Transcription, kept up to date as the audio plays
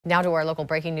Now to our local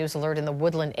breaking news alert in the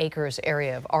Woodland Acres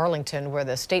area of Arlington, where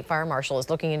the state fire marshal is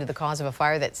looking into the cause of a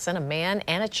fire that sent a man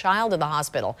and a child to the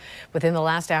hospital. Within the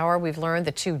last hour, we've learned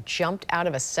the two jumped out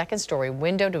of a second-story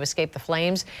window to escape the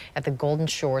flames at the Golden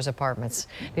Shores apartments.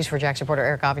 News4Jax reporter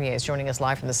Eric Avignier is joining us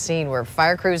live from the scene where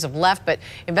fire crews have left, but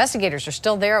investigators are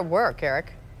still there at work.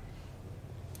 Eric.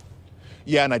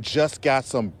 Yeah, and I just got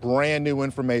some brand new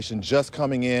information just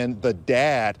coming in. The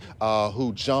dad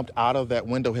who jumped out of that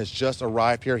window has just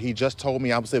arrived here. He just told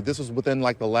me, I would say this was within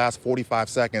like the last 45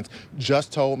 seconds,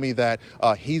 just told me that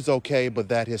he's okay, but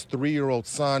that his 3-year-old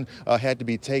son had to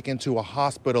be taken to a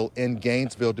hospital in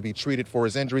Gainesville to be treated for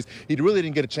his injuries. He really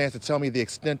didn't get a chance to tell me the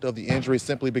extent of the injury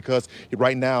simply because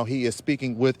right now he is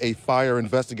speaking with a fire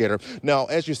investigator. Now,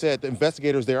 as you said, the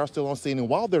investigators, they are still on scene, and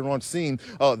while they're on scene,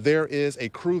 there is a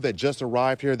crew that just arrived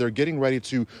here. They're getting ready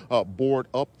to board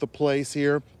up the place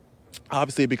here.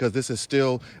 Obviously, because this is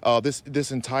still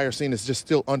this entire scene is just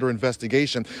still under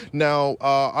investigation. Now,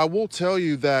 I will tell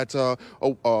you that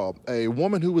a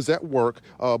woman who was at work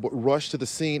but rushed to the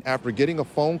scene after getting a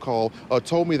phone call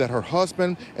told me that her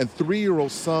husband and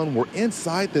 3-year-old son were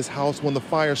inside this house when the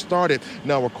fire started.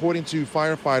 Now, according to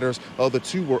firefighters, the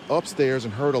two were upstairs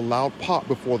and heard a loud pop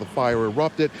before the fire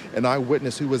erupted. An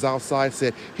eyewitness who was outside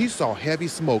said he saw heavy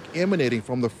smoke emanating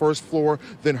from the first floor,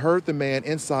 then heard the man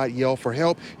inside yell for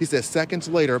help. He said seconds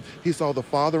later, he saw the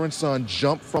father and son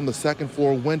jump from the second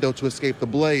floor window to escape the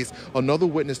blaze. Another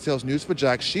witness tells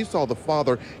News4Jax she saw the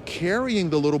father carrying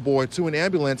the little boy to an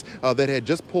ambulance that had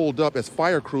just pulled up as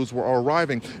fire crews were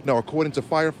arriving. Now, according to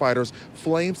firefighters,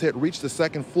 flames had reached the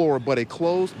second floor, but a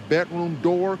closed bedroom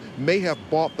door may have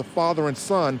bought the father and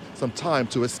son some time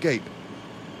to escape.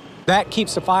 That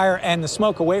keeps the fire and the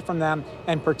smoke away from them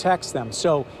and protects them.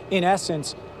 So, in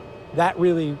essence, that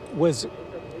really was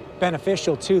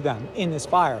beneficial to them in this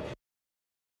fire.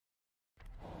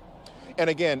 And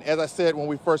again, as I said when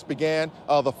we first began,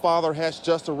 the father has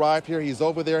just arrived here. He's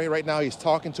over there right now. He's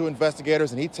talking to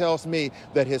investigators, and he tells me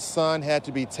that his son had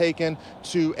to be taken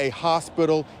to a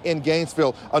hospital in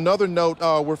Gainesville. Another note,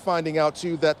 we're finding out,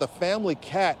 too, that the family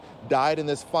cat died in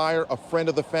this fire. A friend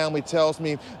of the family tells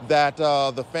me that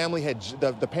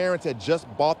the parents had just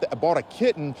bought a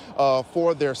kitten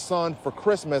for their son for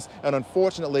Christmas, and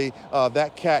unfortunately,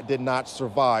 that cat did not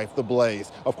survive the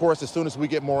blaze. Of course, as soon as we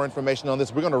get more information on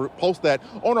this, we're going to post that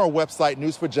on our website,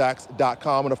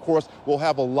 news4jax.com, and of course, we'll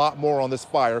have a lot more on this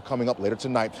fire coming up later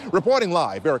tonight. Reporting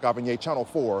live, Eric Avignier, Channel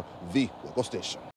 4, the local station.